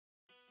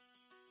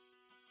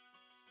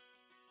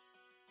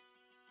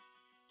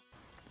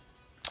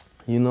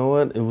You know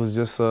what? It was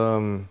just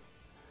like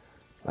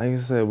I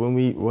said, when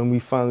we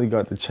finally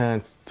got the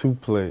chance to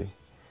play,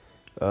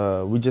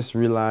 we just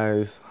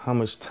realized how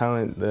much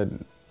talent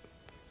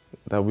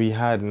that we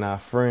had in our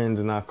friends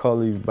and our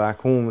colleagues back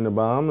home in the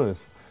Bahamas.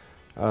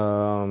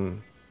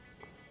 Um,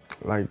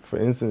 like for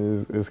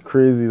instance, it's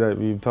crazy that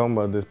we're talking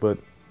about this, but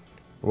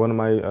one of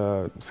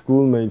my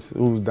schoolmates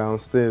who's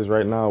downstairs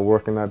right now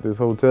working at this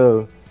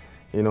hotel,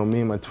 you know, me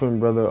and my twin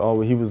brother,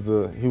 he was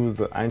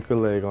the anchor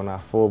leg on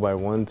our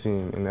 4x1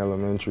 team in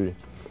elementary,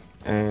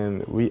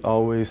 and we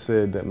always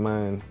said that,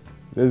 man,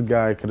 this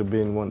guy could have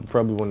been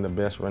probably one of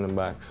the best running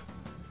backs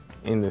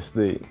in the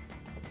state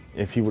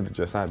if he would have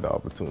just had the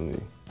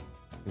opportunity.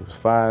 He was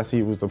fast,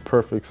 he was the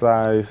perfect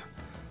size,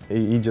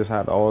 he just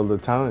had all the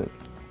talent.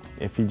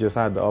 If he just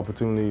had the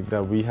opportunity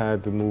that we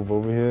had to move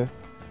over here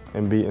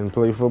and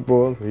play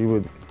football, he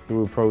would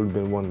probably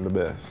been one of the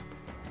best.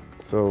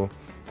 So,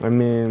 I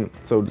mean,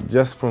 so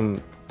just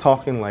from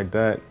talking like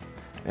that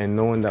and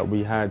knowing that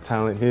we had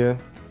talent here,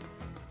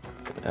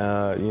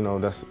 you know,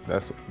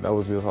 that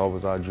was just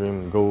always our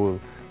dream and goal.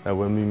 That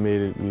when we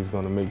made it, we was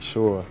gonna make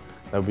sure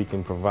that we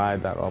can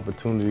provide that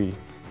opportunity,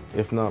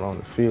 if not on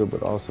the field,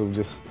 but also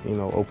just, you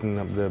know, opening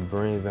up their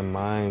brains and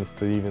minds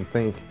to even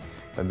think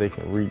that they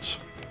can reach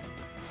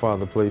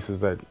farther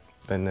places that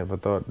they never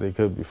thought they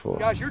could before.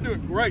 Guys, you're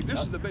doing great. This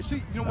is the best.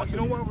 See, you know what? You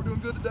know why we're doing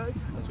good today?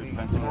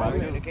 We're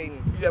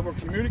communicating. Yeah, we're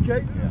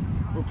communicating. Yeah.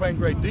 We're playing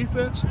great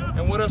defense.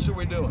 And what else are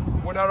we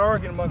doing? We're not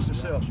arguing amongst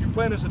ourselves. You're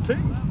playing as a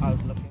team.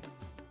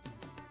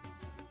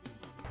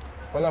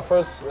 When I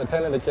first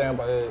attended the camp,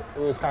 it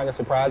was kind of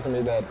surprising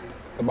me that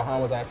the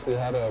Bahamas actually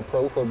had a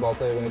pro football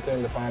player when it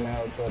came to find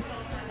out.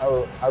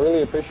 But I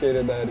really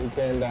appreciated that he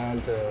came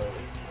down to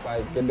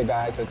get the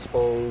guys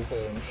exposed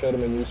and show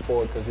them a new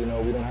sport, because you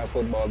know we don't have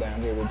football down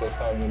here. We're just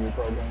starting a new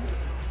program,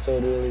 so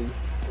it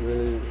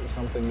really is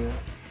something new.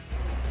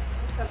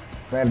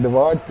 Man,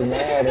 Devard's the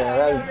man.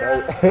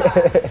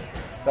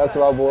 That's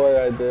my boy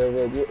right there.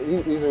 But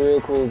he's a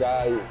real cool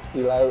guy.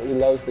 He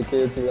loves the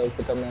kids. He loves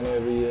to come down here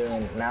every year,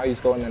 and now he's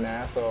going to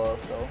Nassau.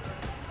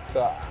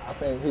 So I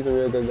think he's a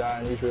real good guy,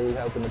 and he's really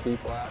helping the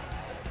people out.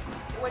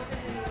 What does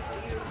he mean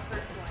to you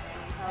personally?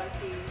 How has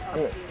he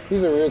helped you?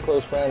 He's a real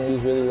close friend.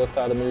 He's really looked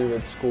out of me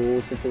with school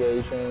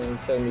situations,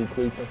 sending me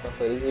cleats and stuff.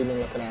 So he's been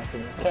looking after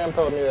me. Cam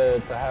told me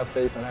to have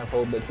faith and have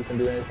hope that you can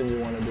do anything you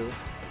want to do.